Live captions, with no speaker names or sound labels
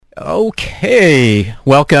Okay,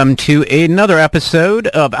 welcome to another episode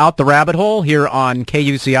of Out the Rabbit Hole here on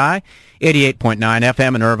KUCI 88.9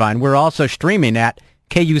 FM in Irvine. We're also streaming at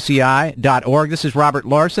KUCI.org. This is Robert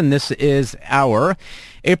Larson. This is our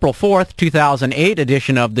April 4th, 2008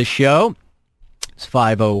 edition of the show. It's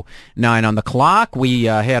 5:09 on the clock. We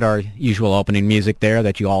had our usual opening music there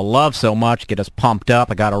that you all love so much, get us pumped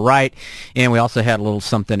up. I got it right. And we also had a little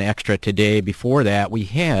something extra today. Before that, we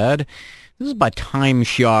had... This is by Time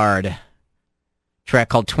Shard, track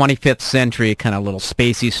called 25th Century, kind of little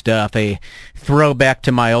spacey stuff, a throwback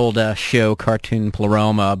to my old show, Cartoon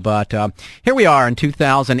Pleroma. But here we are in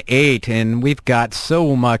 2008, and we've got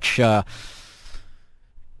so much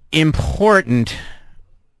important,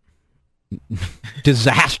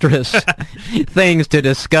 disastrous things to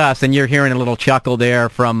discuss. And you're hearing a little chuckle there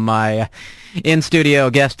from my... in-studio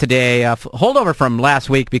guest today, holdover from last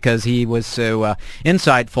week because he was so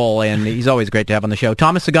insightful, and he's always great to have on the show.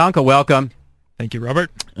 Thomas Cigango, welcome. Thank you,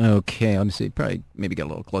 Robert. Okay, let me see. Maybe get a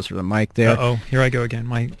little closer to the mic there. Uh-oh, here I go again.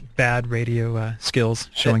 My bad radio skills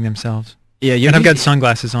showing themselves. Yeah, and I've got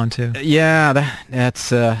sunglasses on, too. Yeah,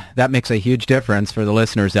 that makes a huge difference for the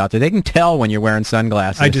listeners out there. They can tell when you're wearing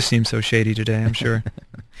sunglasses. I just seem so shady today, I'm sure.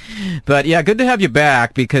 But yeah, good to have you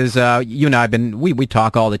back because you and I we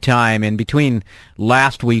talk all the time, and between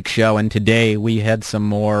last week's show and today, we had some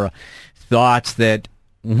more thoughts that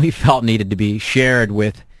we felt needed to be shared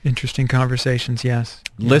with interesting conversations. Yes,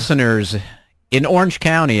 listeners in Orange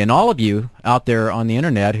County and all of you out there on the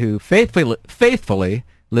internet who faithfully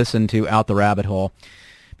listen to Out the Rabbit Hole.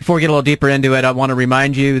 Before we get a little deeper into it, I want to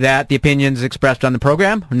remind you that the opinions expressed on the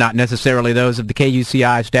program are not necessarily those of the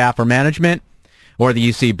KUCI staff or management or the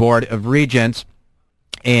UC Board of Regents.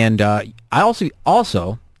 And I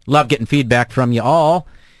also love getting feedback from you all.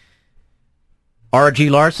 R.G.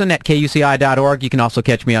 Larson at KUCI.org. You can also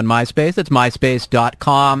catch me on MySpace. That's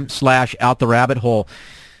myspace.com/outtherabbithole.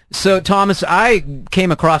 So, Thomas, I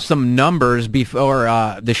came across some numbers before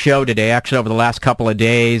the show today, actually over the last couple of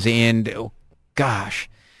days, and, oh, gosh,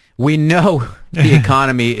 we know the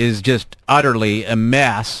economy is just utterly a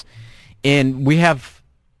mess, and we have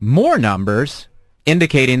more numbers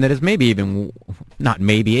indicating that it's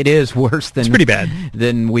it is worse than... It's pretty bad.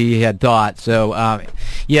 ...than we had thought. So,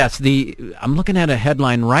 yes, I'm looking at a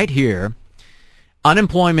headline right here.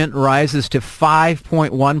 Unemployment rises to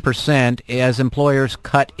 5.1% as employers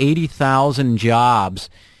cut 80,000 jobs.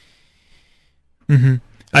 Mm-hmm.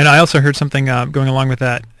 And I also heard something going along with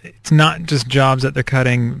that. It's not just jobs that they're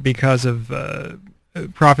cutting because of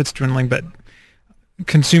profits dwindling, but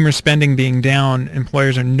consumer spending being down.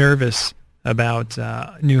 Employers are nervous about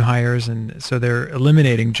new hires, and so they're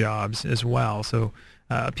eliminating jobs as well. So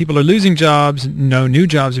people are losing jobs. No new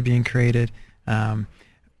jobs are being created.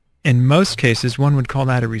 In most cases, one would call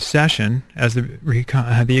that a recession. As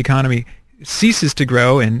the economy ceases to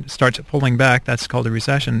grow and starts pulling back, that's called a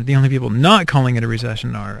recession. The only people not calling it a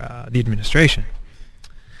recession are the administration.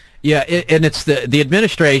 Yeah, and it's the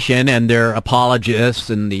administration and their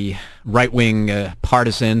apologists and the right-wing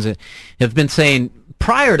partisans have been saying,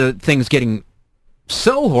 prior to things getting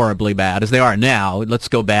so horribly bad as they are now, let's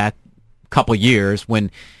go back a couple years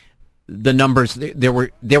when the numbers, they were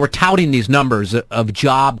touting these numbers of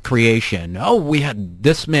job creation. Oh, we had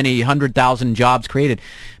this many 100,000 jobs created.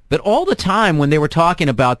 But all the time when they were talking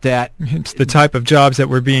about that... It's the type of jobs that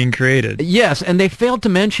were being created. Yes, and they failed to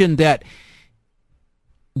mention that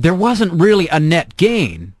there wasn't really a net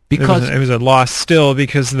gain. Because it was a loss still,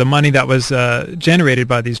 because the money that was generated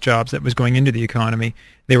by these jobs that was going into the economy,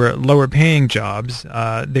 they were lower paying jobs.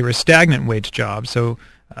 They were stagnant wage jobs. So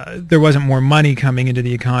there wasn't more money coming into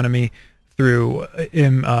the economy through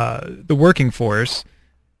the working force,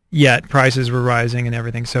 yet prices were rising and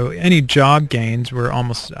everything. So any job gains were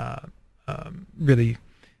almost really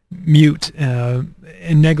mute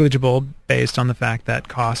and negligible based on the fact that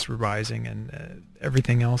costs were rising, and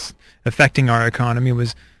everything else affecting our economy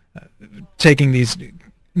was taking these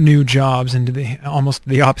new jobs into almost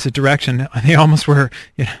the opposite direction. They almost were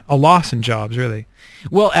a loss in jobs, really.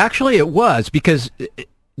 Well, actually it was, because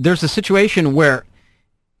there's a situation where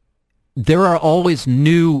there are always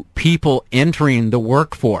new people entering the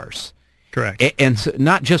workforce. Correct. And so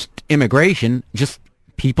not just immigration, just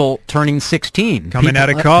people turning 16. Coming out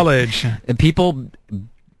of college. People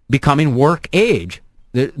becoming work age.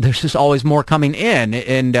 There's just always more coming in,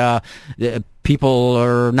 and people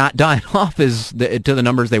are not dying off to the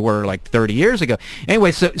numbers they were like 30 years ago.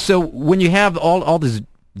 Anyway, so when you have all this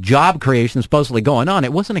job creation supposedly going on,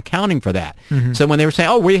 it wasn't accounting for that. Mm-hmm. So when they were saying,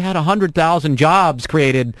 oh, we had 100,000 jobs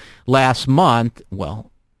created last month,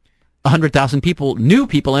 well, 100,000 new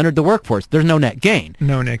people entered the workforce. There's no net gain.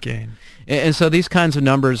 No net gain. And so these kinds of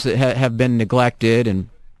numbers have been neglected, and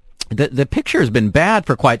the picture has been bad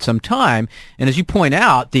for quite some time. And as you point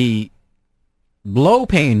out, the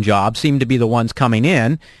low-paying jobs seem to be the ones coming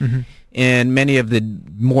in, and many of the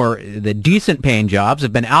decent paying jobs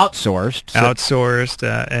have been outsourced.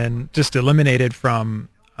 And just eliminated from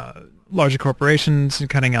larger corporations, and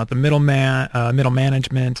cutting out the middle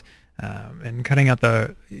management, and cutting out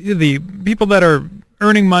the people that are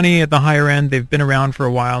earning money at the higher end. They've been around for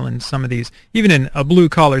a while, and some of these, even in a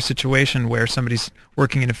blue-collar situation where somebody's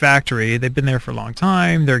working in a factory, they've been there for a long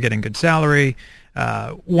time, they're getting good salary.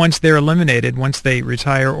 Once they're eliminated, once they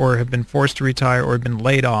retire or have been forced to retire or have been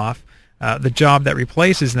laid off, the job that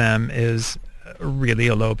replaces them is really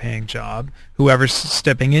a low-paying job. Whoever's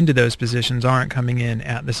stepping into those positions aren't coming in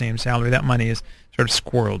at the same salary. That money is sort of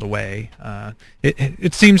squirreled away.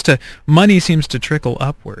 Money seems to trickle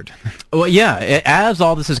upward. Well, yeah, as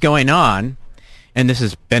all this is going on, and this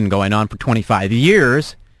has been going on for 25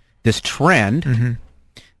 years, this trend,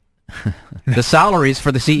 the salaries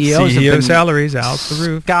for the CEOs have been salaries out the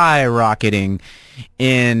roof, skyrocketing,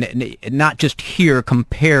 and not just here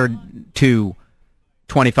compared to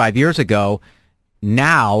 25 years ago,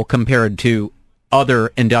 now compared to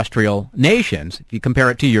other industrial nations. If you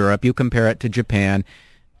compare it to Europe, you compare it to Japan,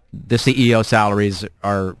 the CEO salaries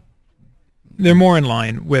they're more in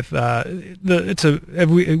line with you and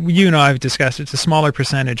I have discussed, it's a smaller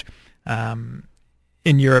percentage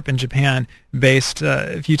in Europe and Japan based,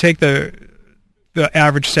 if you take the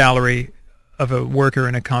average salary of a worker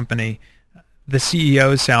in a company, the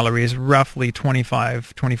CEO's salary is roughly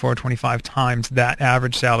 25 times that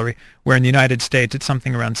average salary, where in the United States it's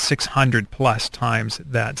something around 600 plus times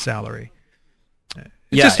that salary.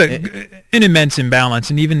 It's just an immense imbalance,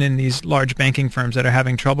 and even in these large banking firms that are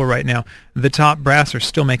having trouble right now, the top brass are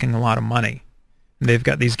still making a lot of money. They've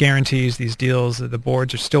got these guarantees, these deals. The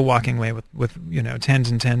boards are still walking away with tens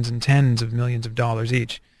and tens and tens of millions of dollars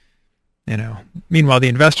each. Meanwhile, the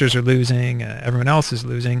investors are losing. Everyone else is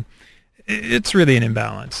losing. It's really an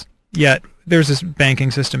imbalance. Yet there's this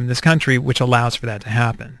banking system in this country which allows for that to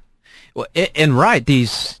happen. Well, and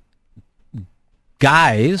these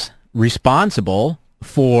guys responsible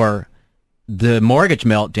for the mortgage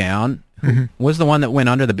meltdown was the one that went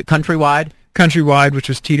under the Countrywide, which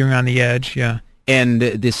was teetering on the edge. Yeah. And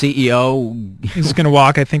the CEO is going to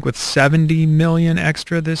walk, I think, with $70 million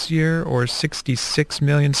extra this year, or $66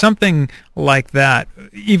 million, something like that.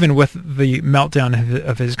 Even with the meltdown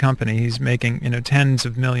of his company, he's making tens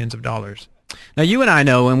of millions of dollars. Now, you and I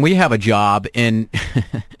know when we have a job and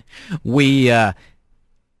we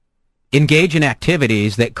engage in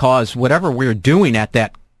activities that cause whatever we're doing at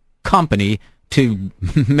that company to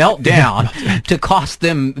melt down, to cost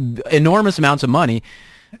them enormous amounts of money,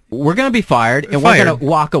 we're going to be fired, and we're going to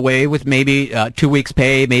walk away with maybe 2 weeks'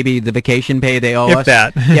 pay, maybe the vacation pay they owe us. If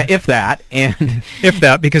that. Yeah, if that. And if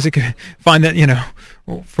that, because it could find that,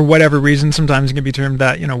 for whatever reason, sometimes it can be termed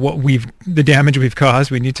that, the damage we've caused,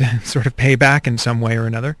 we need to sort of pay back in some way or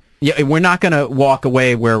another. Yeah, we're not going to walk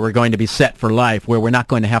away where we're going to be set for life, where we're not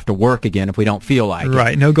going to have to work again if we don't feel like it.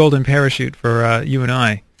 Right, no golden parachute for you and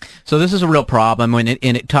I. So this is a real problem, and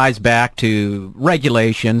it ties back to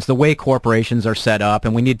regulations, the way corporations are set up,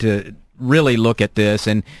 and we need to really look at this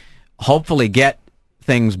and hopefully get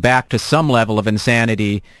things back to some level of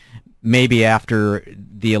insanity, maybe after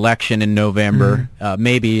the election in November,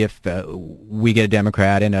 maybe if we get a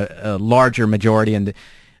Democrat and a larger majority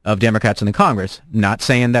of Democrats in the Congress. Not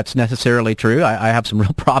saying that's necessarily true. I have some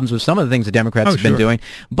real problems with some of the things the Democrats have been doing.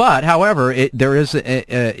 But, however, there is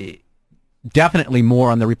definitely more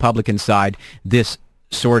on the Republican side, this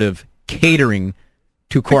sort of catering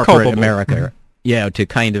to corporate America. Yeah, to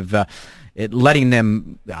kind of letting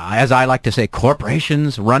them, as I like to say,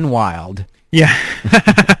 corporations run wild. Yeah.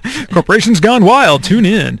 Corporations Gone Wild. Tune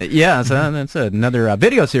in. Yeah, so that's another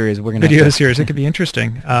video series we're going to Video series. It could be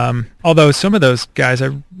interesting. Although some of those guys, I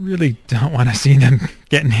really don't want to see them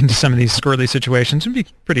getting into some of these squirrely situations. It would be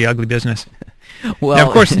pretty ugly business. Well, now,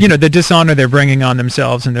 of course, the dishonor they're bringing on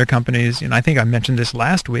themselves and their companies. I think I mentioned this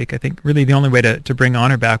last week. I think really the only way to bring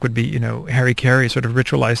honor back would be, Harry Carey sort of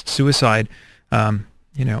ritualized suicide.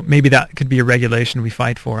 Maybe that could be a regulation we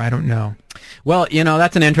fight for. I don't know. Well,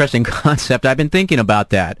 that's an interesting concept. I've been thinking about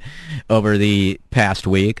that over the past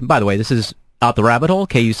week. By the way, this is Out the Rabbit Hole,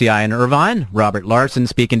 KUCI in Irvine. Robert Larson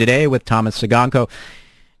speaking today with Thomas Cigango.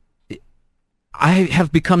 I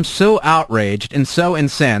have become so outraged and so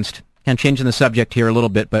incensed, and changing the subject here a little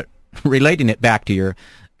bit, but relating it back to your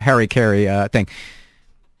Harry Carey thing.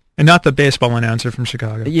 And not the baseball announcer from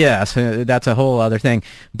Chicago. Yes, that's a whole other thing.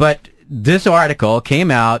 But this article came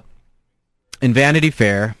out in Vanity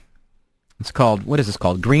Fair It's called, what is this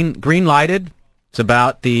called? Green Lighted. It's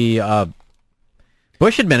about the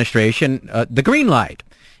Bush administration, the Green Light,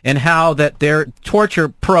 and how that their torture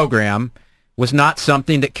program was not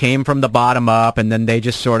something that came from the bottom up, and then they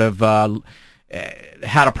just sort of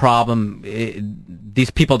had a problem. These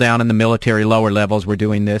people down in the military lower levels were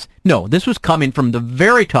doing this. No, this was coming from the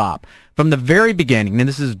very top, from the very beginning, and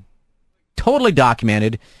this is totally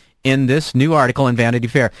documented in this new article in Vanity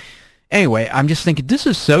Fair. Anyway, I'm just thinking, this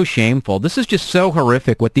is so shameful. This is just so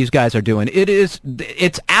horrific what these guys are doing.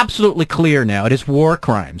 It's absolutely clear now. It is war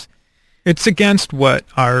crimes. It's against what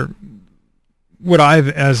I've,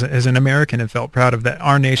 as an American, have felt proud of, that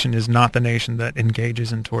our nation is not the nation that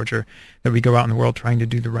engages in torture, that we go out in the world trying to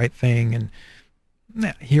do the right thing, and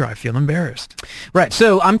here I feel embarrassed. Right,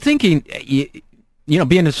 so I'm thinking,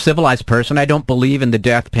 being a civilized person, I don't believe in the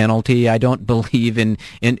death penalty. I don't believe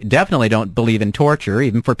definitely don't believe in torture,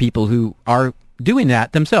 even for people who are doing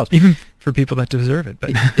that themselves. Even for people that deserve it.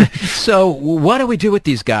 But so what do we do with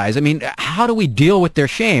these guys? I mean, how do we deal with their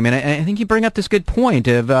shame? And I think you bring up this good point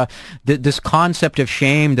of this concept of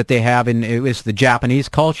shame that they have in the Japanese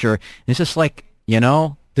culture. It's just like,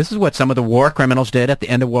 this is what some of the war criminals did at the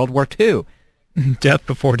end of World War II. Death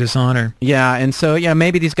before dishonor. Yeah, and so,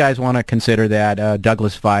 maybe these guys want to consider that.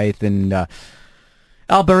 Douglas Feith and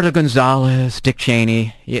Alberto Gonzalez, Dick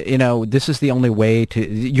Cheney, this is the only way to...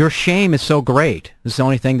 Your shame is so great. This is the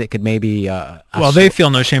only thing that could maybe... well, they feel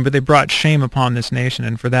no shame, but they brought shame upon this nation,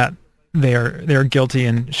 and for that, they're guilty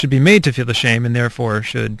and should be made to feel the shame, and therefore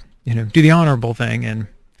should, do the honorable thing and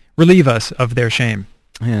relieve us of their shame.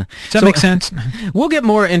 Yeah. Does that make sense? We'll get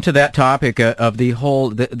more into that topic of the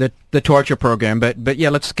whole the torture program, but yeah,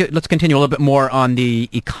 let's continue a little bit more on the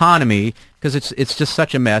economy, because it's just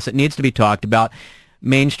such a mess. It needs to be talked about.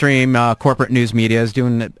 Mainstream corporate news media is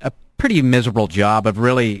doing a pretty miserable job of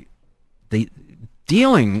really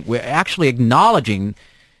dealing with, actually acknowledging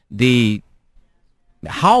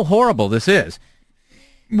how horrible this is.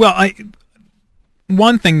 Well,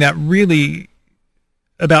 one thing that really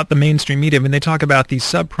about the mainstream media, when they talk about the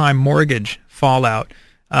subprime mortgage fallout,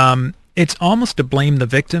 it's almost a blame the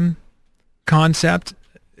victim concept.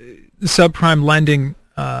 Subprime lending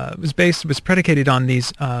was predicated on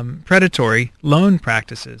these predatory loan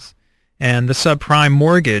practices, and the subprime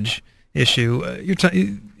mortgage issue.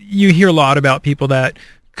 You hear a lot about people that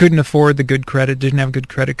couldn't afford the good credit, didn't have good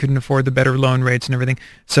credit, couldn't afford the better loan rates and everything.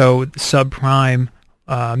 So subprime,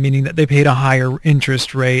 meaning that they paid a higher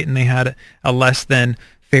interest rate and they had a less than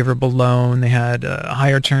favorable loan. They had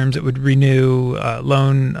higher terms that would renew,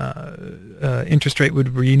 loan interest rate would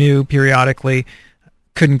renew periodically,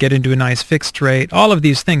 couldn't get into a nice fixed rate. All of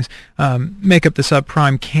these things make up the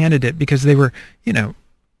subprime candidate, because they were,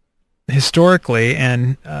 historically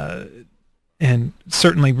and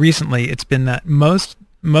certainly recently, it's been that most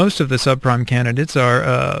of the subprime candidates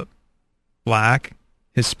are black,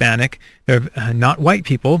 Hispanic. They're not white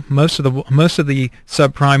people. Most of the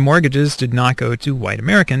subprime mortgages did not go to white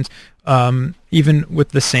Americans, even with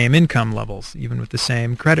the same income levels, even with the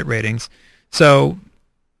same credit ratings. So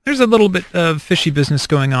there's a little bit of fishy business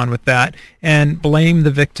going on with that, and blame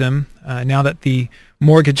the victim. Now that the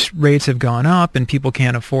mortgage rates have gone up and people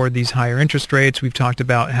can't afford these higher interest rates, we've talked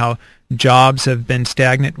about how jobs have been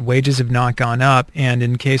stagnant, wages have not gone up, and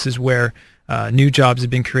in cases where new jobs have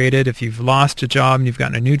been created, if you've lost a job and you've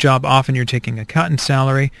gotten a new job, often you're taking a cut in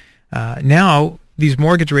salary. Now these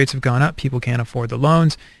mortgage rates have gone up, people can't afford the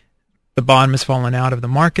loans. The bottom has fallen out of the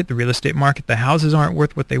market, the real estate market. The houses aren't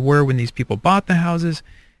worth what they were when these people bought the houses.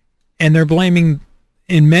 And they're blaming,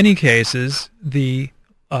 in many cases, the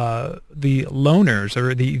loaners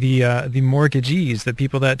or the mortgagees, the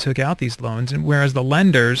people that took out these loans, and whereas the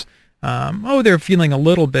lenders, they're feeling a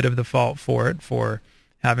little bit of the fault for it, for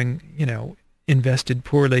having invested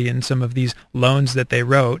poorly in some of these loans that they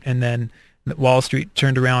wrote, and then Wall Street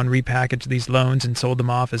turned around, repackaged these loans, and sold them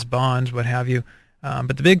off as bonds, what have you.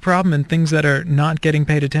 But the big problem, and things that are not getting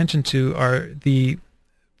paid attention to, are the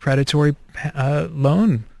predatory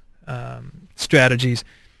loan strategies.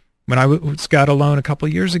 When I got a loan a couple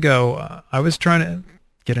of years ago, I was trying to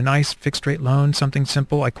get a nice fixed rate loan, something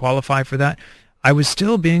simple. I qualify for that. I was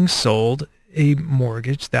still being sold a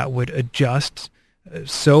mortgage that would adjust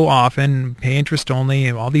so often, pay interest only,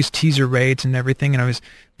 and all these teaser rates and everything. And I was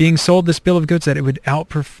being sold this bill of goods that it would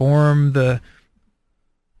outperform the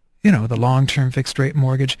long-term fixed rate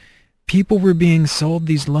mortgage. People were being sold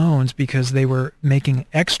these loans because they were making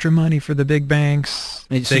extra money for the big banks.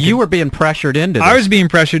 So you were being pressured into this. I was being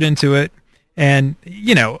pressured into it, and,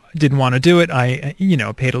 didn't want to do it. I,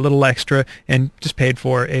 paid a little extra and just paid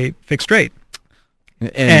for a fixed rate.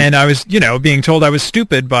 And I was, being told I was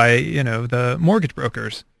stupid by, the mortgage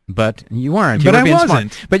brokers. But you weren't. But You were I being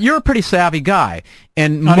wasn't. Smart. But you're a pretty savvy guy.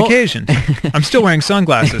 And On occasion. I'm still wearing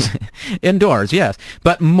sunglasses. Indoors, yes.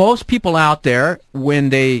 But most people out there, when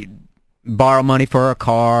they borrow money for a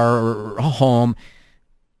car or a home,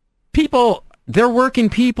 they're working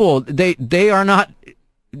people. They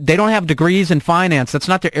don't have degrees in finance. That's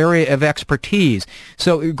not their area of expertise.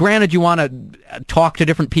 So granted, you want to talk to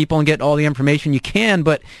different people and get all the information you can,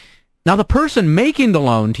 but now the person making the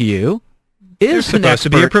loan to you is supposed to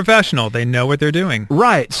be a professional. They know what they're doing.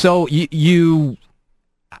 Right. So you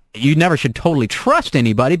never should totally trust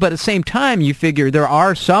anybody, but at the same time, you figure there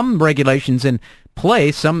are some regulations in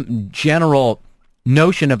place, some general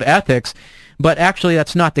notion of ethics, but actually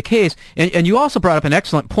that's not the case. And you also brought up an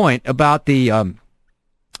excellent point about the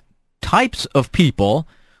types of people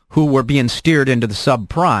who were being steered into the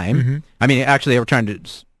subprime. Mm-hmm. I mean, actually, they were trying to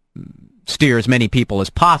steer as many people as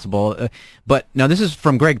possible. But now this is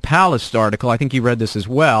from Greg Palast's article. I think you read this as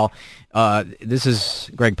well. This is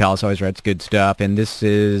Greg Palast always writes good stuff, and this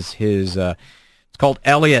is his. It's called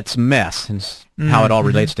Elliot's Mess, and how it all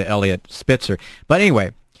relates to Elliot Spitzer. But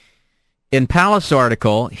anyway, in Palast's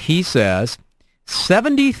article, he says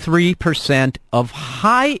 73% of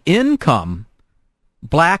high-income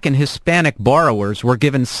Black and Hispanic borrowers were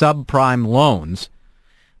given subprime loans,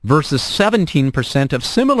 versus 17% of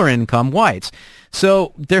similar income whites.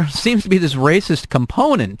 So there seems to be this racist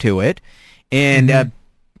component to it, and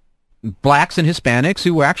blacks and Hispanics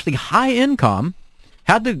who were actually high income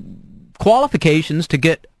had the qualifications to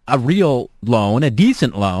get a real loan, a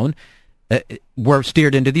decent loan, were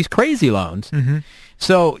steered into these crazy loans. Mm-hmm.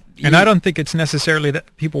 So, and I don't think it's necessarily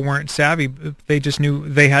that people weren't savvy. They just knew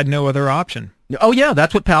they had no other option. Oh, yeah,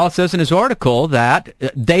 that's what Palast says in his article, that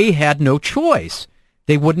they had no choice.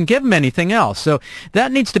 They wouldn't give them anything else. So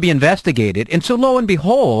that needs to be investigated. And so lo and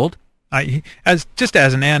behold... As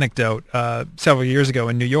an anecdote, several years ago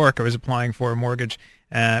in New York, I was applying for a mortgage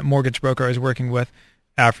broker I was working with,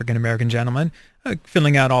 African-American gentleman,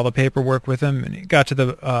 filling out all the paperwork with him, and he got to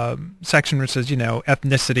the section where it says,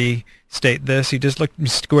 ethnicity, state this. He just looked me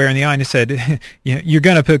square in the eye and he said, you're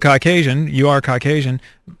going to put Caucasian. You are Caucasian.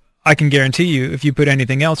 I can guarantee you if you put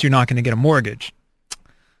anything else, you're not going to get a mortgage.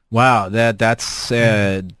 Wow, that's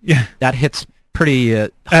that hits pretty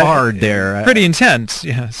hard there. Pretty intense,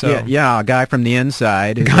 yeah. So yeah, a guy from the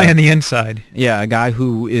inside. A guy on the inside. Yeah, a guy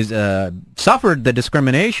who is suffered the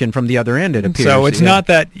discrimination from the other end. It appears. So it's not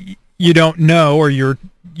that you don't know or you're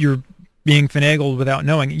being finagled without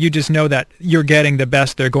knowing. You just know that you're getting the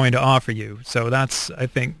best they're going to offer you. So that's, I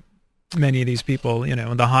think, many of these people,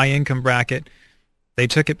 in the high income bracket, they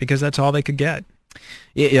took it because that's all they could get.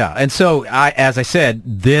 Yeah, and so, as I said,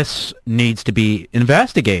 this needs to be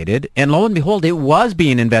investigated, and lo and behold, it was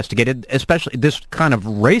being investigated, especially this kind of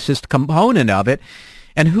racist component of it.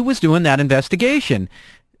 And who was doing that investigation?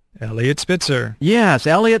 Elliot Spitzer. Yes,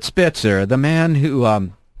 Elliot Spitzer, the man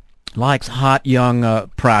who likes hot young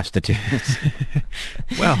prostitutes.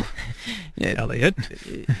 Well, Elliot.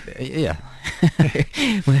 Yeah.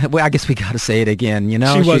 Well, I guess we got to say it again, She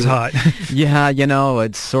was hot. Yeah,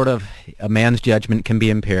 it's sort of a man's judgment can be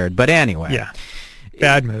impaired. But anyway. Yeah.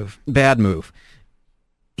 Bad move. Bad move.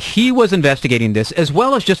 He was investigating this as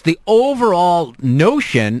well as just the overall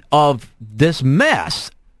notion of this mess,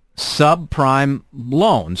 subprime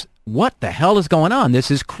loans. What the hell is going on? This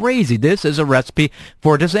is crazy. This is a recipe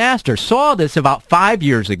for disaster. Saw this about 5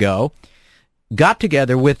 years ago. Got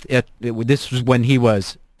together with this was when he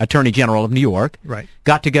was Attorney General of New York. Right.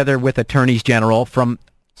 Got together with attorneys general from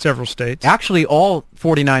several states. Actually, all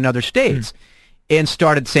 49 other states. And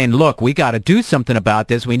started saying, look, we got to do something about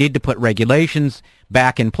this. We need to put regulations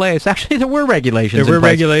back in place. Actually, there were regulations in place. There were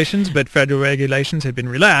regulations, but federal regulations had been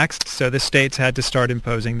relaxed, so the states had to start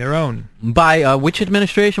imposing their own. By which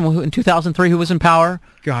administration? In 2003, who was in power?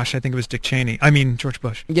 Gosh, I think it was George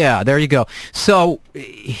Bush. Yeah, there you go. So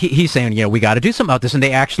he's saying, we got to do something about this, and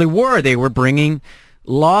they actually were. They were bringing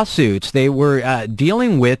lawsuits. They were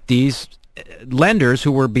dealing with these lenders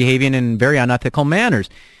who were behaving in very unethical manners.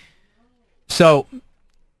 So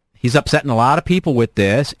he's upsetting a lot of people with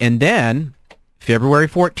this. And then February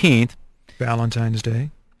 14th. Valentine's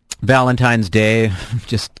Day,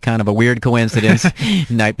 just kind of a weird coincidence.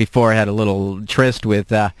 Night before I had a little tryst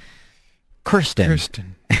with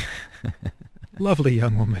Kirsten. Lovely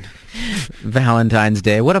young woman. Valentine's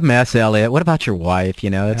Day. What a mess, Elliot. What about your wife?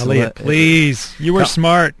 Elliot, please. You were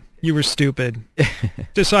smart. You were stupid.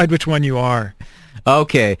 Decide which one you are.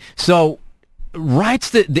 Okay. So...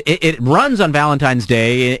 it runs on Valentine's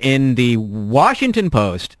Day in the Washington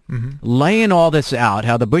Post, laying all this out,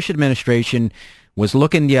 how the Bush administration was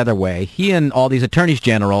looking the other way. He and all these attorneys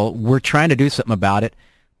general were trying to do something about it.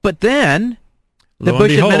 But then, the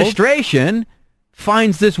Bush administration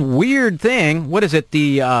finds this weird thing. What is it?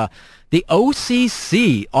 The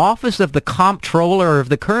OCC, Office of the Comptroller of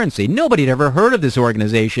the Currency. Nobody had ever heard of this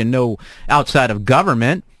organization, no, outside of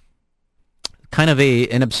government. Kind of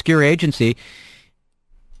an obscure agency.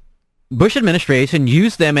 Bush administration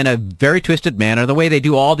used them in a very twisted manner, the way they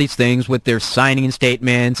do all these things with their signing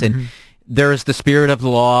statements, and there's the spirit of the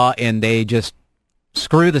law, and they just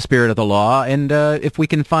screw the spirit of the law. And if we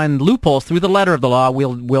can find loopholes through the letter of the law,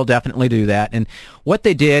 we'll definitely do that. And what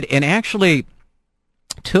they did, and actually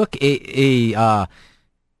took invoked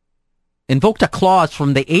a clause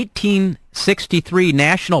from the 1863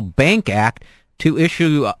 National Bank Act to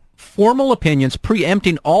issue formal opinions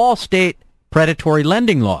preempting all state predatory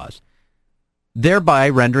lending laws, thereby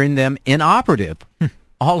rendering them inoperative.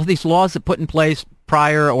 All of these laws that put in place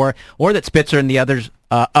prior, or that Spitzer and the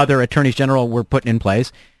other attorneys general were putting in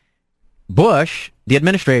place, Bush, the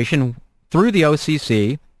administration, through the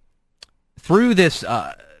OCC, through this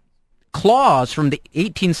clause from the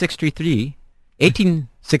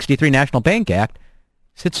 1863 National Bank Act,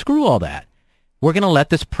 said, screw all that. We're going to let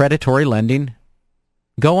this predatory lending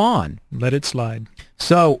go on. Let it slide.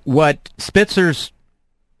 So what Spitzer's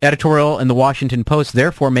editorial in the Washington Post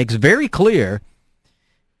therefore makes very clear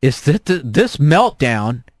is that this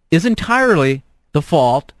meltdown is entirely the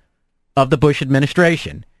fault of the Bush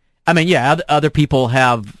administration. I mean, yeah, other people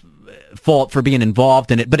have fault for being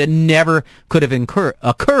involved in it, but it never could have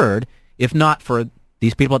occurred if not for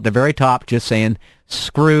these people at the very top just saying,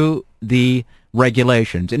 screw the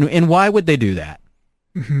regulations. And why would they do that?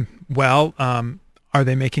 Well, are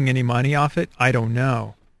they making any money off it? I don't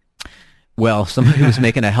know. Well, somebody was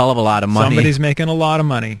making a hell of a lot of money. Somebody's making a lot of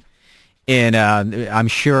money. And I'm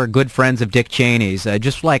sure good friends of Dick Cheney's,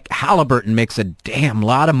 just like Halliburton makes a damn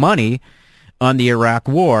lot of money on the Iraq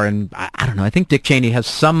War. And I don't know, I think Dick Cheney has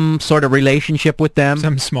some sort of relationship with them.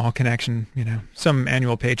 Some small connection, some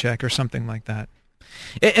annual paycheck or something like that.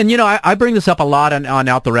 And I bring this up a lot on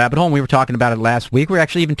Out the Rabbit Hole, and we were talking about it last week. We were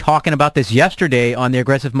actually even talking about this yesterday on the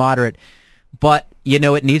Aggressive Moderate. But,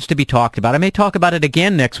 it needs to be talked about. I may talk about it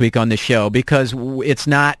again next week on the show because it's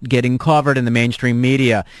not getting covered in the mainstream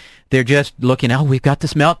media. They're just looking, we've got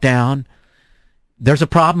this meltdown. There's a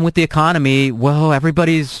problem with the economy. Well,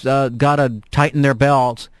 everybody's got to tighten their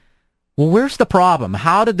belts. Well, where's the problem?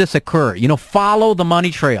 How did this occur? Follow the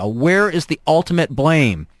money trail. Where is the ultimate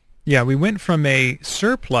blame? Yeah, we went from a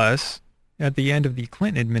surplus at the end of the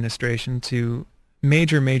Clinton administration to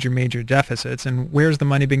major deficits. And where's the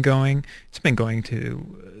money been going? It's been going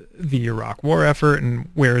to the Iraq War effort. And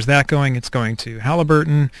where is that going? It's going to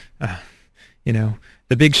Halliburton. The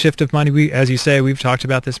big shift of money, as you say, we've talked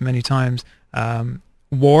about this many times.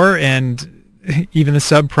 War and even the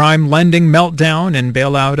subprime lending meltdown and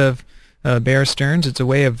bailout of Bear Stearns. It's a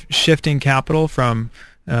way of shifting capital from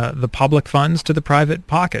the public funds to the private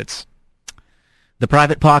pockets. The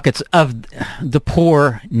private pockets of the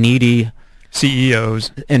poor, needy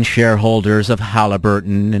CEOs and shareholders of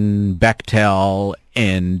Halliburton and Bechtel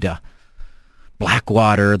and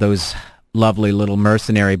Blackwater, those lovely little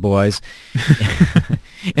mercenary boys.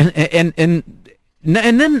 and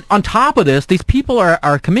then on top of this, these people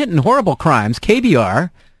are committing horrible crimes. KBR,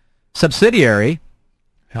 subsidiary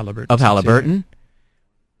of Halliburton.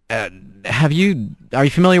 Are you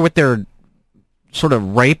familiar with their sort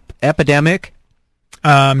of rape epidemic?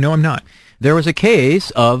 No, I'm not. There was a case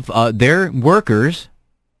of their workers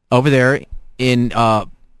over there in, I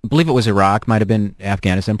believe it was Iraq, might have been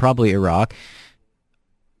Afghanistan, probably Iraq,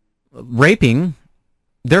 raping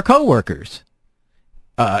their coworkers.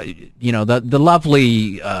 The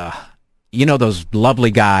lovely, those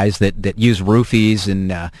lovely guys that use roofies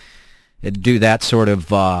and do that sort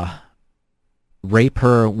of rape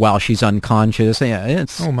her while she's unconscious. Yeah,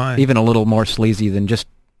 it's even a little more sleazy than just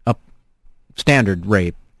a standard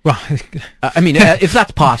rape. Well, if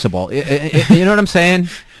that's possible, you know what I'm saying?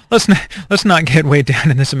 Let's not get way down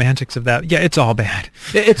in the semantics of that. Yeah, it's all bad.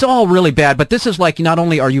 It's all really bad. But this is like, not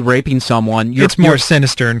only are you raping someone, it's more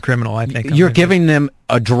sinister and criminal. I think you're giving them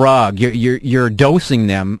a drug. You're dosing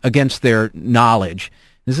them against their knowledge.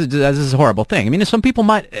 This is a horrible thing. Some people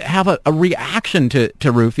might have a reaction to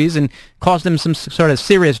roofies and cause them some sort of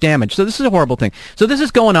serious damage. So this is a horrible thing. So this is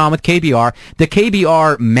going on with KBR. The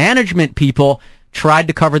KBR management people tried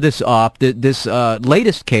to cover this up. This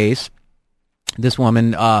latest case, this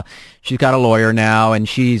woman, she's got a lawyer now, and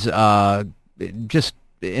she's just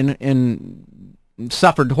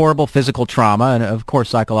suffered horrible physical trauma and, of course,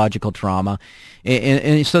 psychological trauma.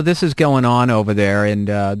 And so this is going on over there,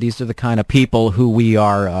 and these are the kind of people who we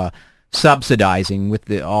are subsidizing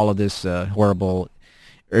with all of this horrible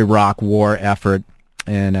Iraq war effort.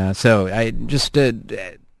 And so I just,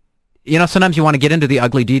 sometimes you want to get into the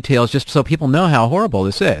ugly details just so people know how horrible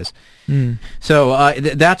this is. So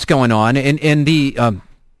that's going on. And the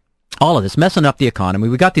all of this messing up the economy.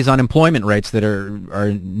 We got these unemployment rates that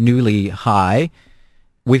are newly high.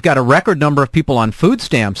 We've got a record number of people on food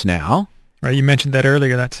stamps now. Right, you mentioned that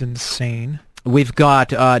earlier. That's insane. We've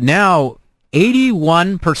got now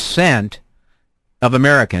 81% of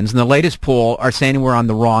Americans in the latest poll are saying we're on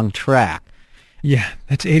the wrong track. Yeah,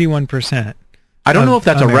 that's 81%. I don't know if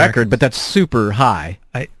that's a record, but that's super high.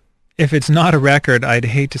 If it's not a record, I'd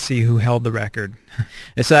hate to see who held the record.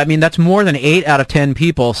 So, that's more than 8 out of 10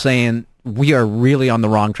 people saying we are really on the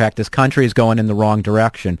wrong track. This country is going in the wrong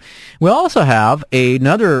direction. We also have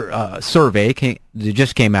another survey that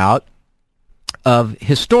just came out of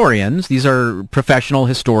historians. These are professional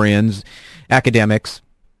historians, academics.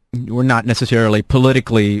 We're not necessarily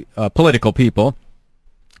political people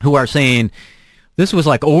who are saying this was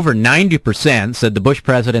like over 90% said the Bush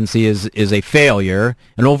presidency is a failure,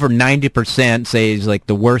 and over 90% say it's like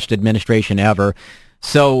the worst administration ever.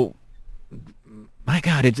 So, my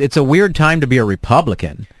God, it's a weird time to be a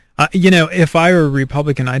Republican. If I were a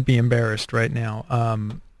Republican, I'd be embarrassed right now.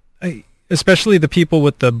 Especially the people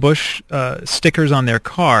with the Bush stickers on their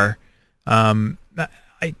car.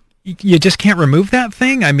 You just can't remove that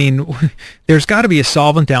thing. There's got to be a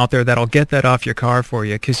solvent out there that'll get that off your car for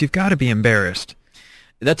you, because you've got to be embarrassed.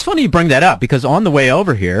 That's funny you bring that up, because on the way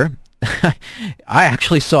over here, I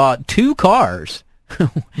actually saw 2 cars.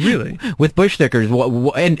 Really? With Bush stickers.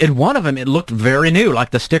 And one of them, it looked very new,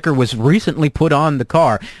 like the sticker was recently put on the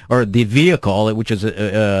car, or the vehicle, which is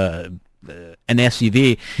an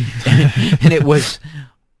SUV, and it was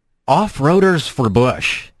Off-Roaders for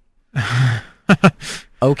Bush.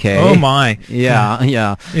 Okay. Oh, my.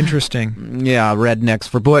 Yeah. Interesting. Yeah, rednecks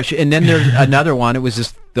for Bush. And then there's another one. It was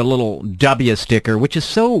just the little W sticker, which is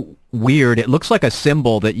so weird. It looks like a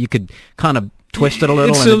symbol that you could kind of twist it a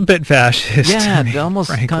little. It's a bit fascist. Yeah,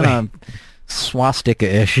 almost kind of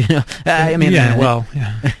swastika-ish. Yeah.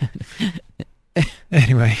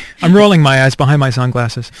 Anyway, I'm rolling my eyes behind my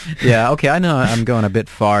sunglasses. Yeah, okay, I know I'm going a bit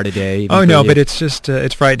far today. Oh, no, but it's just,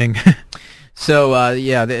 it's frightening. So, there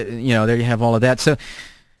you have all of that. So,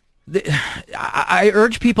 I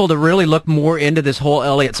urge people to really look more into this whole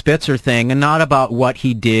Elliot Spitzer thing, and not about what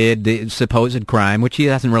he did, the supposed crime, which he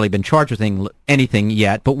hasn't really been charged with anything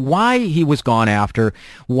yet, but why he was gone after,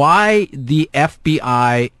 why the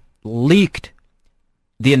FBI leaked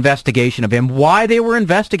the investigation of him, why they were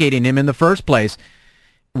investigating him in the first place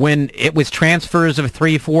when it was transfers of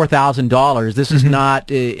 $3,000-$4,000. This is not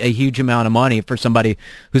a huge amount of money for somebody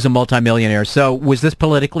who's a multimillionaire. So was this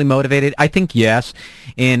politically motivated? I think yes.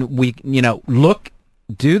 And we,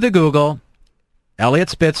 do the Google, Elliot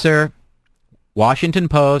Spitzer, Washington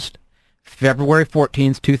Post, February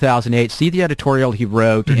 14th, 2008. See the editorial he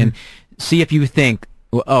wrote and see if you think,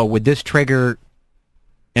 would this trigger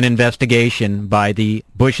an investigation by the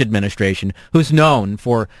Bush administration, who's known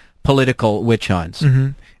for political witch hunts.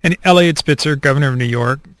 And Elliot Spitzer, governor of New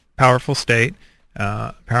York, powerful state,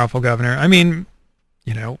 powerful governor.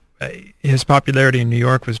 His popularity in New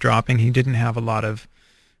York was dropping. He didn't have a lot of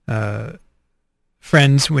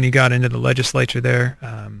friends when he got into the legislature there.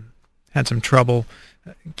 Had some trouble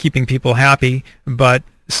keeping people happy, but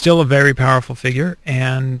still a very powerful figure,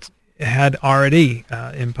 and had already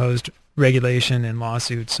imposed regulation and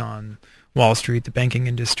lawsuits on Wall Street, the banking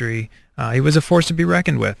industry. He was a force to be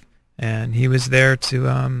reckoned with, and he was there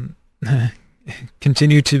to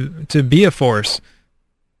continue to be a force.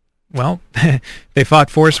 Well, they fought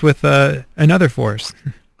force with another force.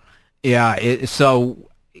 Yeah, so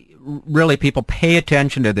really, people, pay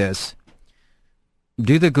attention to this.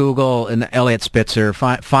 Do the Google and the Elliot Spitzer.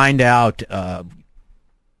 Find out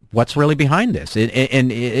what's really behind this,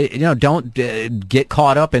 and don't get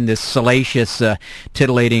caught up in this salacious,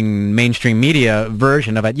 titillating mainstream media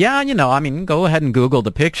version of it. Yeah, go ahead and Google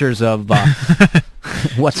the pictures of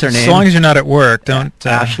what's her name. As long as you're not at work, don't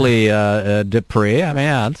Ashley Dupree.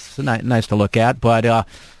 It's nice to look at, but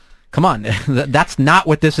come on, that's not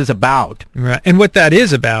what this is about. Right, and what that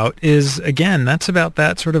is about is, again, that's about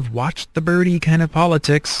that sort of watch the birdie kind of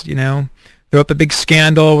politics. Throw up a big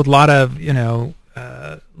scandal with a lot of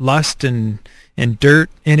lust and dirt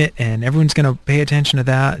in it, and everyone's going to pay attention to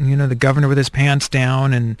that. And the governor with his pants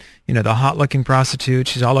down, and the hot-looking prostitute,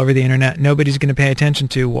 she's all over the internet. Nobody's going to pay attention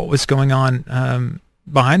to what was going on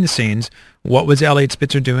behind the scenes. What was Elliot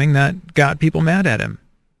Spitzer doing that got people mad at him?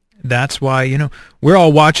 That's why we're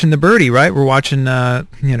all watching the birdie, right? We're watching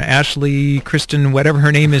Ashley, Kristen, whatever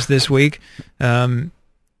her name is this week.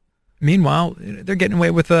 Meanwhile, they're getting away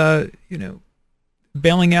with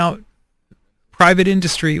bailing out private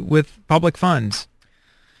industry with public funds.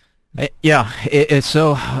 It's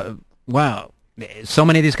so wow. So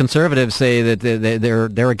many of these conservatives say that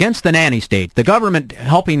they're against the nanny state, the government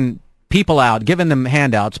helping people out, giving them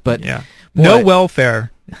handouts, but no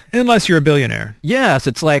welfare unless you're a billionaire. Yes,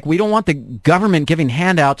 it's like we don't want the government giving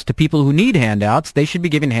handouts to people who need handouts. They should be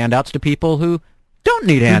giving handouts to people who don't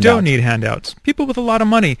need handouts. Who don't need handouts. People with a lot of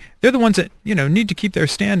money, they're the ones that need to keep their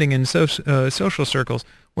standing in social circles.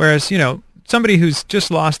 Whereas somebody who's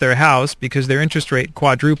just lost their house because their interest rate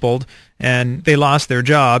quadrupled and they lost their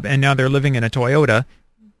job and now they're living in a Toyota,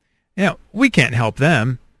 we can't help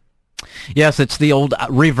them. Yes, it's the old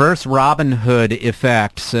reverse Robin Hood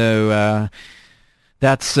effect. So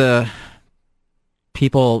that's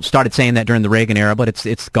people started saying that during the Reagan era, but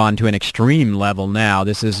it's gone to an extreme level now.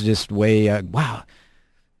 This is just way wow.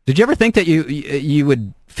 Did you ever think that you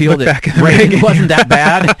would feel that Reagan wasn't that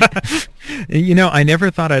bad? I never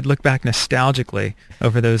thought I'd look back nostalgically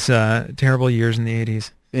over those terrible years in the 80s.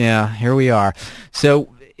 Yeah, here we are. So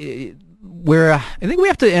I think we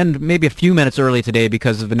have to end maybe a few minutes early today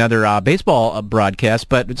because of another baseball broadcast.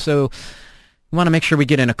 But so we want to make sure we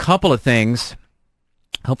get in a couple of things.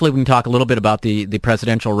 Hopefully we can talk a little bit about the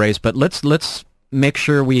presidential race. But let's make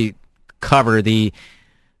sure we cover the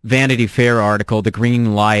Vanity Fair article, the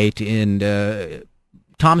green light. And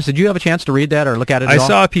Thomas, did you have a chance to read that or look at it at all? I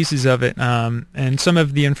saw pieces of it and some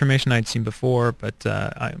of the information I'd seen before, but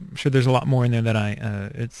I'm sure there's a lot more in there that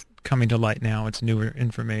it's coming to light now. It's newer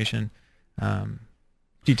information.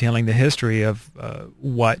 Detailing the history of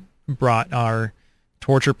what brought our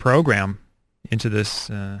torture program into this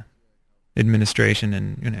administration,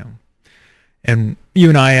 and you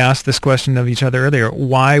and I asked this question of each other earlier: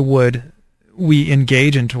 why would we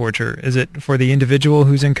engage in torture? Is it for the individual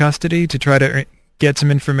who's in custody to try to get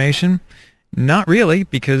some information? Not really,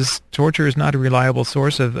 because torture is not a reliable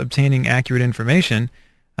source of obtaining accurate information.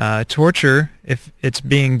 Torture, if it's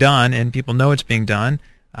being done and people know it's being done,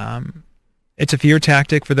 it's a fear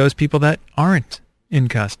tactic for those people that aren't in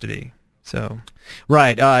custody. So,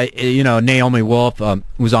 right. Naomi Wolf, who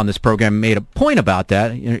was on this program, made a point about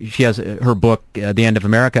that. She has her book, The End of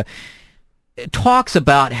America. It talks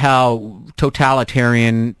about how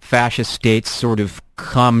totalitarian fascist states sort of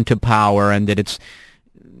come to power and that it's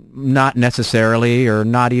not necessarily or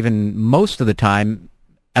not even most of the time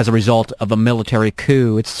as a result of a military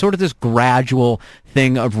coup. It's sort of this gradual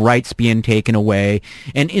thing of rights being taken away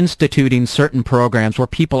and instituting certain programs where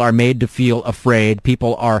people are made to feel afraid.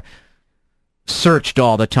 People are searched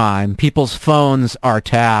all the time. People's phones are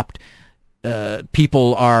tapped.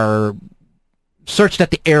 People are searched at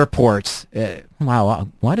the airports. Wow,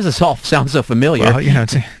 why does this all sound so familiar? Well,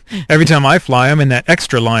 every time I fly, I'm in that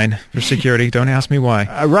extra line for security. Don't ask me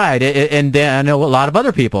why. Right, and I know a lot of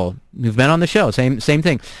other people who've been on the show. Same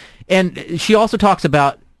thing. And she also talks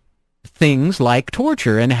about things like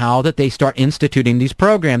torture and how that they start instituting these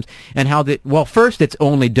programs and how that, well, first it's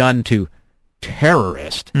only done to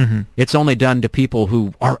terrorists. Mm-hmm. It's only done to people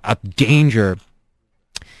who are a danger.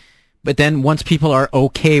 But then once people are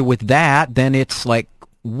okay with that, then it's like,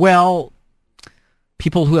 well,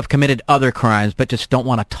 people who have committed other crimes but just don't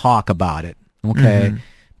want to talk about it, okay? Mm-hmm.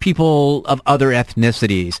 People of other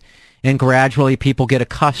ethnicities. And gradually people get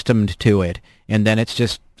accustomed to it, and then it's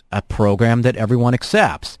just a program that everyone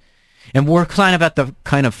accepts. And we're kind of at the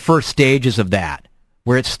kind of first stages of that,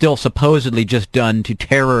 where it's still supposedly just done to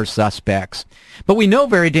terror suspects. But we know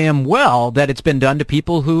very damn well that it's been done to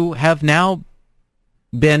people who have now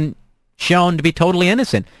been shown to be totally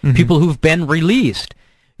innocent, mm-hmm. people who've been released.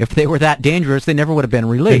 If they were that dangerous, they never would have been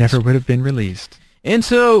released. They never would have been released. And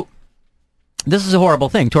so this is a horrible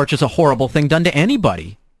thing. Torture is a horrible thing done to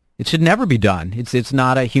anybody. It should never be done. It's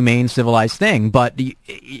not a humane, civilized thing. But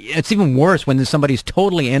it's even worse when somebody's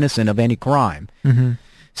totally innocent of any crime. Mm-hmm.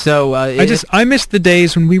 So I miss the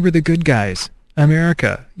days when we were the good guys.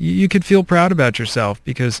 America, you could feel proud about yourself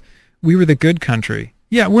because we were the good country.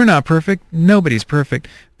 Yeah, we're not perfect. Nobody's perfect.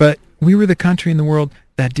 But we were the country in the world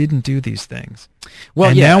that didn't do these things.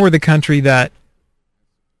 Well, and now we're the country that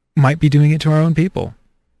might be doing it to our own people.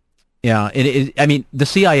 Yeah, I mean, the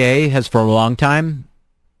CIA has for a long time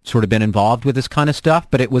sort of been involved with this kind of stuff,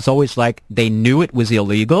 but it was always like they knew it was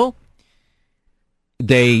illegal.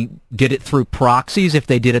 They did it through proxies. If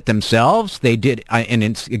they did it themselves, they did, and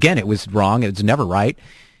again, it was wrong. It was never right.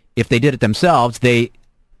 If they did it themselves, they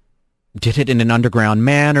did it in an underground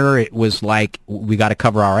manner. It was like, we got to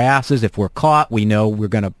cover our asses. If we're caught, we know we're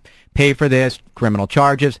going to pay for this, criminal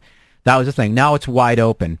charges. That was the thing. Now it's wide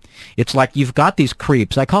open. It's like you've got these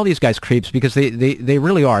creeps. I call these guys creeps because they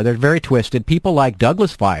really are. They're very twisted. People like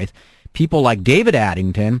Douglas Feith, people like David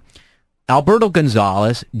Addington, Alberto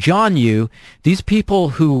Gonzalez, John Yoo, these people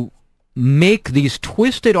who make these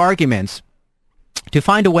twisted arguments to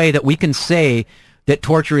find a way that we can say that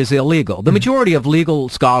torture is illegal. The majority of legal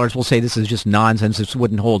scholars will say this is just nonsense, this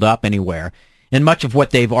wouldn't hold up anywhere. And much of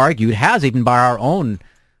what they've argued has, even by our own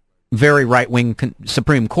very right-wing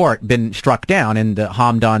Supreme Court, been struck down in the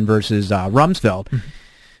Hamdan versus Rumsfeld.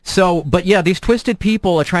 So, but yeah, these twisted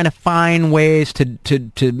people are trying to find ways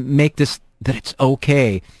to make this, that it's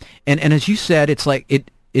okay. And as you said, it's like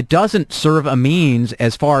it doesn't serve a means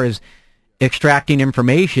as far as extracting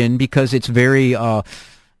information because it's very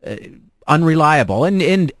unreliable.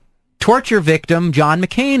 And torture victim John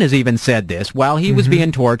McCain has even said this. While he was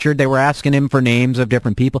being tortured, they were asking him for names of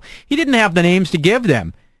different people. He didn't have the names to give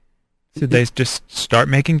them. So they just start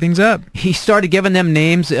making things up. He started giving them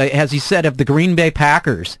names, as he said, of the Green Bay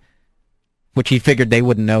Packers, which he figured they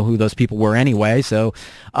wouldn't know who those people were anyway. So,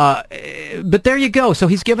 but there you go. So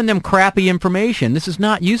he's giving them crappy information. This is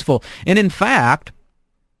not useful. And in fact,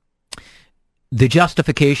 the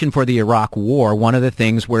justification for the Iraq War, one of the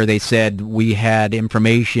things where they said we had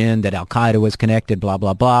information that Al-Qaeda was connected, blah,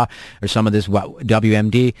 blah, blah, or some of this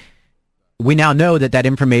WMD, we now know that that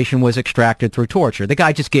information was extracted through torture. The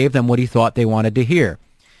guy just gave them what he thought they wanted to hear.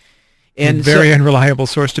 And very unreliable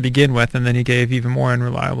source to begin with, and then he gave even more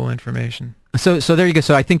unreliable information. So there you go.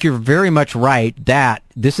 So I think you're very much right that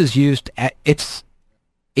this is used. It's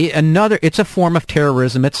a form of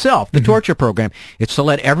terrorism itself. The torture program. It's to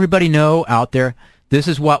let everybody know out there, this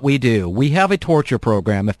is what we do. We have a torture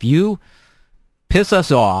program. If you piss us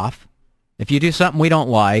off, if you do something we don't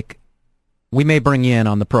like, we may bring you in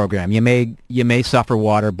on the program. You may suffer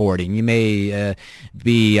waterboarding. You may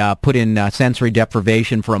be put in sensory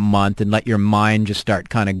deprivation for a month and let your mind just start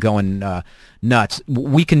kind of going nuts.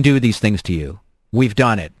 We can do these things to you. We've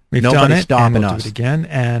done it. Nobody's stopping us. Do it again.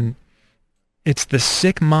 And it's the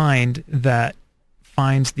sick mind that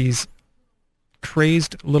finds these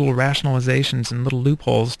crazed little rationalizations and little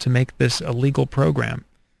loopholes to make this a legal program.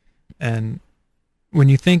 And when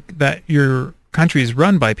you think that your country is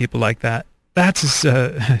run by people like that, that's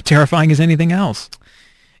as terrifying as anything else.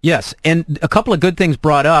 Yes, and a couple of good things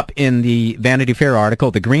brought up in the Vanity Fair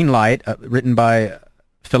article, The Green Light, written by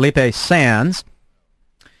Felipe Sanz,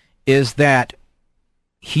 is that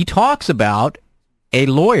he talks about a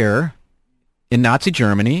lawyer in Nazi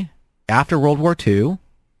Germany after World War II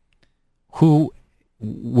who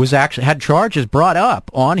was actually had charges brought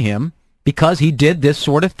up on him because he did this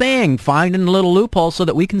sort of thing, finding a little loophole so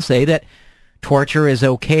that we can say that torture is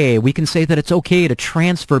okay. We can say that it's okay to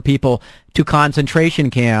transfer people to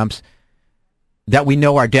concentration camps that we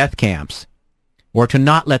know are death camps, or to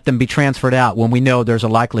not let them be transferred out when we know there's a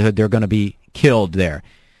likelihood they're going to be killed there.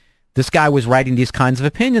 This guy was writing these kinds of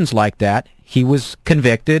opinions like that. He was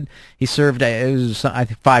convicted. He served, I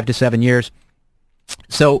think, 5 to 7 years.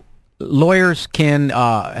 So lawyers can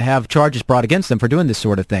have charges brought against them for doing this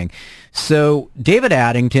sort of thing. So David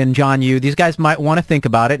Addington, John Yoo, these guys might want to think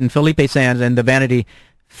about it, and Felipe Sanz in the Vanity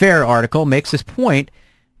Fair article makes this point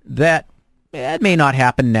that it may not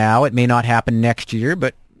happen now, it may not happen next year,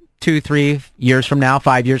 but 2, 3 years from now,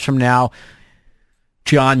 5 years from now,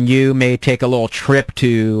 John Yoo may take a little trip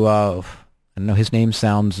to, I don't know, his name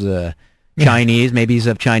sounds Chinese, maybe he's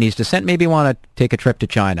of Chinese descent, maybe want to take a trip to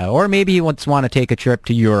China, or maybe he wants to take a trip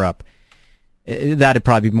to Europe. That'd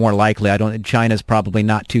probably be more likely. China's probably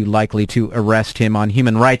not too likely to arrest him on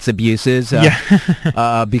human rights abuses,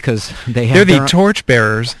 because they're the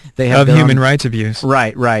torchbearers of human rights abuse.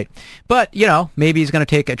 Right. But maybe he's going to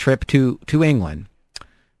take a trip to England,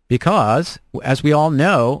 because, as we all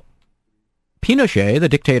know, Pinochet, the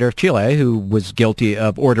dictator of Chile, who was guilty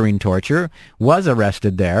of ordering torture, was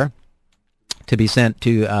arrested there to be sent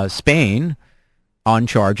to Spain on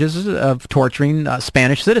charges of torturing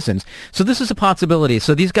Spanish citizens. So this is a possibility.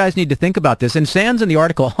 So these guys need to think about this. And Sands in the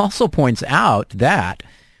article also points out that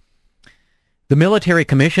the Military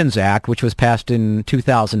Commissions Act, which was passed in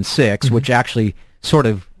 2006, which actually sort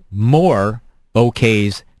of more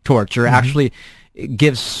okays torture, actually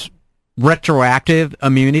gives retroactive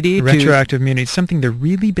immunity. Immunity, something they're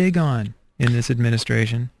really big on in this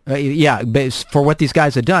administration. For what these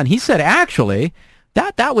guys had done. He said, actually,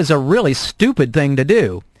 that was a really stupid thing to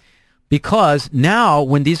do, because now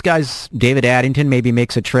when these guys, David Addington maybe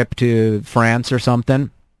makes a trip to France or something,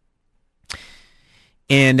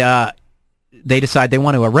 and they decide they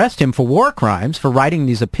want to arrest him for war crimes, for writing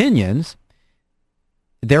these opinions,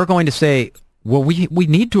 they're going to say, well, we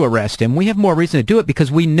need to arrest him. We have more reason to do it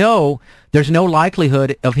because we know there's no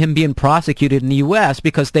likelihood of him being prosecuted in the U.S.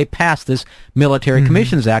 because they passed this Military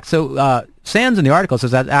Commissions Act. So Sands in the article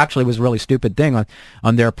says that actually was a really stupid thing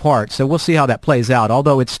on their part. So we'll see how that plays out,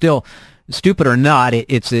 although it's still stupid or not,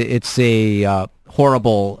 it's a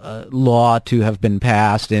horrible law to have been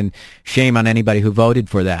passed, and shame on anybody who voted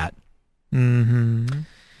for that. Mm-hmm.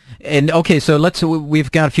 And okay, so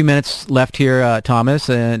we've got a few minutes left here, Thomas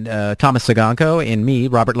Thomas Cigango and me,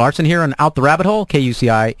 Robert Larson, here on Out the Rabbit Hole,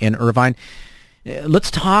 KUCI in Irvine.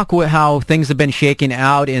 Let's talk how things have been shaking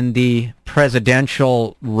out in the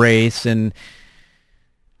presidential race. And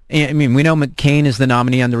I mean, we know McCain is the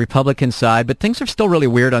nominee on the Republican side, but things are still really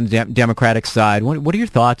weird on the Democratic side. What are your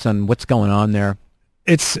thoughts on what's going on there?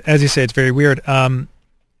 It's, as you say, it's very weird.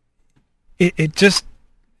 It just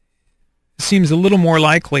seems a little more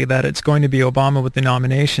likely that it's going to be Obama with the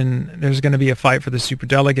nomination. There's going to be a fight for the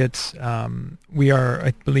superdelegates. We are,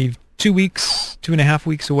 I believe, 2.5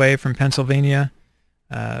 weeks away from Pennsylvania.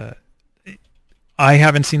 I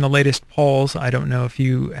haven't seen the latest polls. I don't know if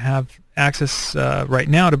you have access right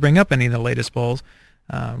now to bring up any of the latest polls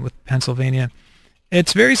with Pennsylvania.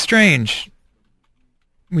 It's very strange.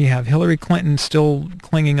 We have Hillary Clinton still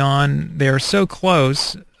clinging on. They are so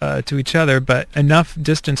close to each other, but enough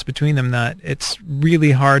distance between them that it's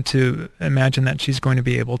really hard to imagine that she's going to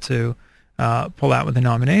be able to pull out with the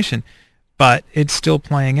nomination. But it's still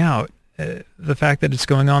playing out. The fact that it's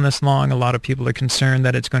going on this long, a lot of people are concerned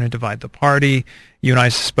that it's going to divide the party. You and I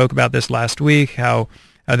spoke about this last week, how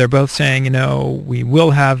they're both saying, we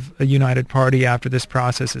will have a united party after this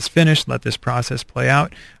process is finished. Let this process play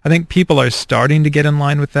out. I think people are starting to get in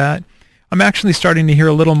line with that. I'm actually starting to hear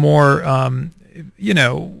a little more,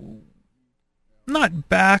 not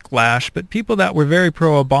backlash, but people that were very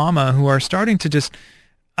pro-Obama who are starting to just,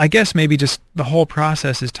 I guess maybe just the whole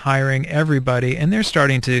process is tiring everybody, and they're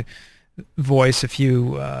starting to voice a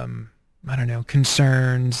few,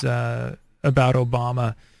 concerns about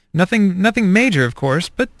Obama. Nothing major, of course,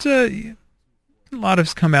 but a lot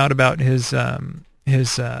has come out about his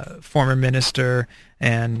former minister,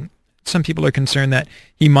 and some people are concerned that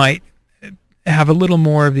he might have a little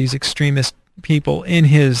more of these extremist people in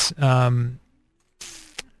his, more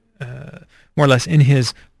or less in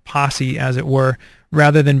his posse, as it were,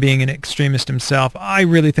 rather than being an extremist himself. I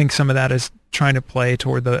really think some of that is trying to play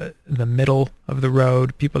toward the middle of the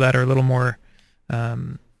road, people that are a little more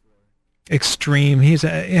extreme. He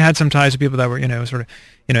had some ties to people that were,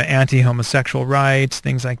 anti-homosexual rights,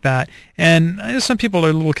 things like that. And some people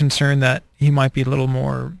are a little concerned that he might be a little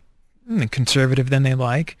more conservative than they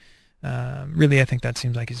like. Really, I think that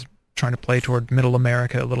seems like he's trying to play toward middle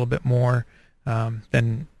America a little bit more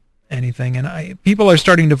than anything. And people are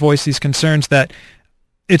starting to voice these concerns that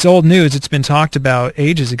it's old news. It's been talked about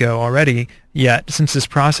ages ago already, yet since this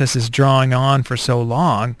process is drawing on for so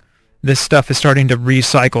long, this stuff is starting to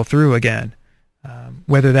recycle through again.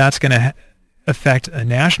 Whether that's going to affect a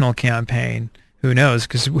national campaign, who knows?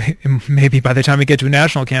 Because maybe by the time we get to a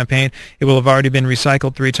national campaign, it will have already been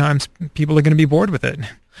recycled 3 times. People are going to be bored with it.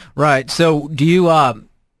 Right. So do you,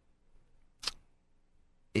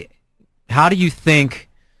 how do you think,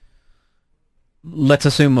 let's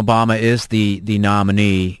assume Obama is the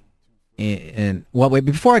nominee, and wait,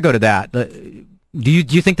 before I go to that, do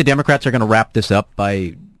you think the Democrats are going to wrap this up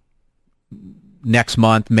by next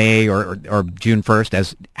month, May or June 1st,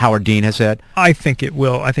 as Howard Dean has said? I think it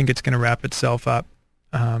will. I think it's going to wrap itself up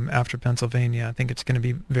after Pennsylvania. I think it's going to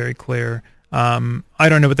be very clear. I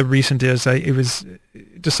don't know what the recent is. It was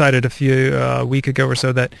decided a week ago or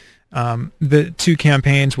so that the 2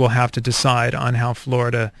 campaigns will have to decide on how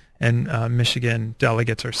Florida and Michigan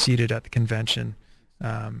delegates are seated at the convention.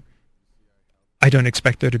 I don't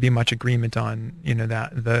expect there to be much agreement on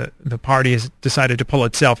that. The party has decided to pull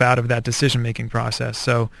itself out of that decision-making process.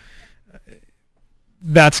 So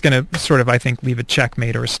that's going to sort of, I think, leave a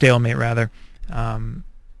checkmate or a stalemate rather. I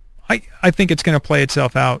think it's going to play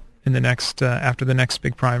itself out in the next after the next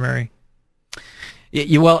big primary.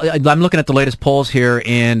 Well, I'm looking at the latest polls here,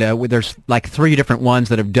 and there's like 3 different ones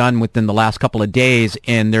that have done within the last couple of days,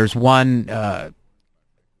 and there's one,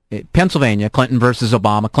 Pennsylvania, Clinton versus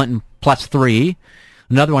Obama, Clinton +3.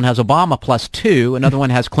 Another one has Obama +2. Another one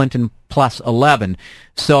has Clinton +11.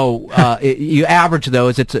 So you average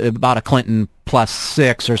those, it's about a Clinton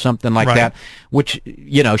 +6 or something like that, which,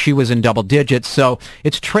 she was in double digits. So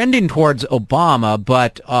it's trending towards Obama,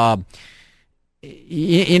 but I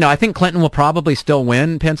think Clinton will probably still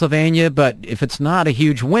win Pennsylvania, but if it's not a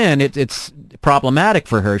huge win, it's problematic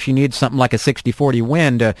for her. She needs something like a 60-40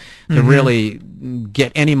 win to really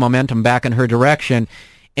get any momentum back in her direction.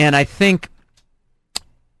 And I think,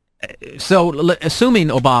 so assuming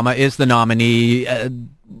Obama is the nominee,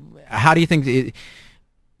 how do you think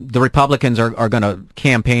the Republicans are going to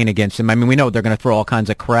campaign against him? I mean, we know they're going to throw all kinds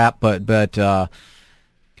of crap, but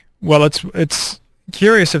well, it's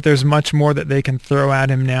curious if there's much more that they can throw at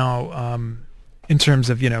him now in terms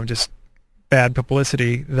of, just bad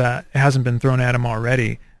publicity that hasn't been thrown at him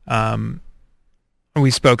already. We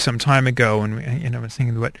spoke some time ago, and I was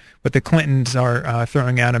thinking what the Clintons are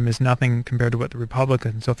throwing at him is nothing compared to what the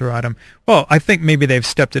Republicans will throw at him. Well, I think maybe they've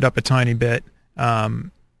stepped it up a tiny bit.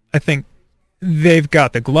 I think they've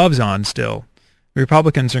got the gloves on still. The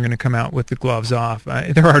Republicans are going to come out with the gloves off.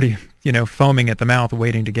 They're already, foaming at the mouth,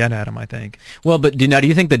 waiting to get at him, I think. Well, but do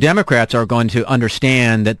you think the Democrats are going to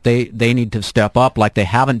understand that they need to step up like they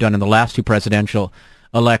haven't done in the last two presidential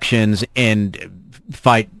elections and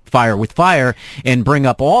fight fire with fire and bring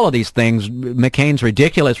up all of these things? McCain's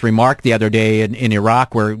ridiculous remark the other day in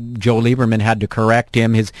Iraq, where Joe Lieberman had to correct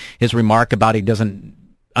him, his remark about he doesn't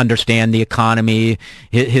understand the economy,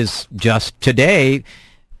 his just today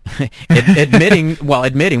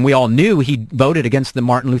admitting we all knew he voted against the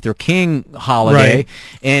Martin Luther King holiday. Right.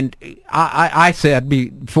 And I said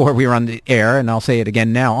before we were on the air, and I'll say it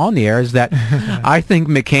again now on the air, is that I think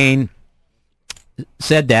McCain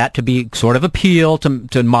said that to be sort of appeal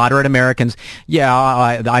to moderate Americans. Yeah,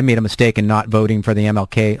 I made a mistake in not voting for the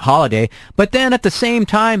MLK holiday, but then at the same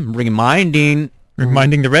time reminding the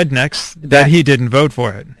rednecks that he didn't vote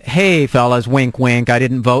for it. Hey, fellas, wink, wink. I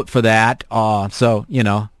didn't vote for that. So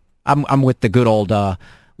I'm with the good old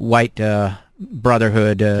white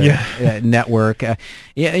brotherhood network. I'm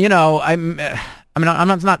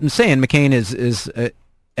not saying McCain is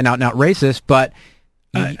an out-and-out racist, but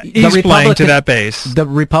he's playing to that base. The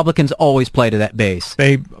Republicans always play to that base.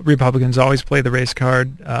 Republicans always play the race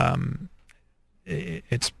card.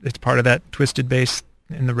 It's part of that twisted base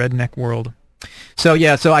in the redneck world. So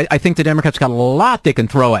I think the Democrats got a lot they can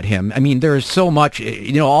throw at him. I mean, there's so much,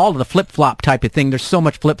 all of the flip-flop type of thing. There's so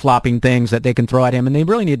much flip-flopping things that they can throw at him, and they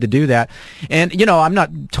really need to do that. And, I'm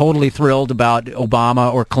not totally thrilled about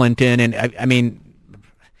Obama or Clinton, and I mean,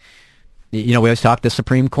 we always talk the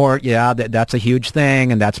Supreme Court. Yeah, that's a huge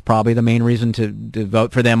thing, and that's probably the main reason to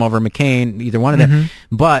vote for them over McCain, either one of them.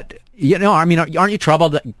 But, aren't you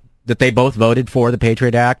troubled that they both voted for the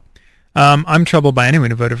Patriot Act? I'm troubled by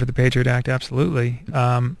anyone who voted for the Patriot Act, absolutely.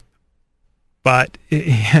 But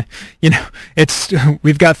we've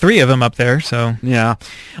got three of them up there, so yeah.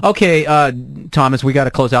 Okay, Thomas, we got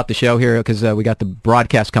to close out the show here because we got the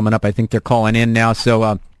broadcast coming up. I think they're calling in now.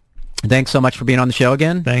 So thanks so much for being on the show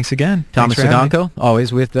again. Thanks again, Thomas Cigango,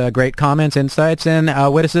 always with great comments, insights, and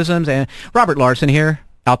witticisms, and Robert Larson here.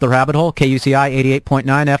 Out the Rabbit Hole, KUCI 88.9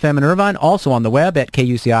 FM in Irvine, also on the web at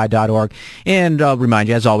kuci.org. And remind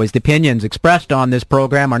you, as always, the opinions expressed on this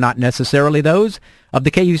program are not necessarily those of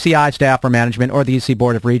the KUCI staff or management or the UC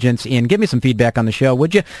Board of Regents. And give me some feedback on the show,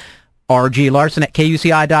 would you? RG Larson at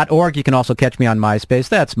kuci.org. You can also catch me on MySpace.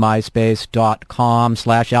 That's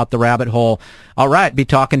myspace.com/outtherabbithole. All right, be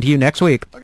talking to you next week.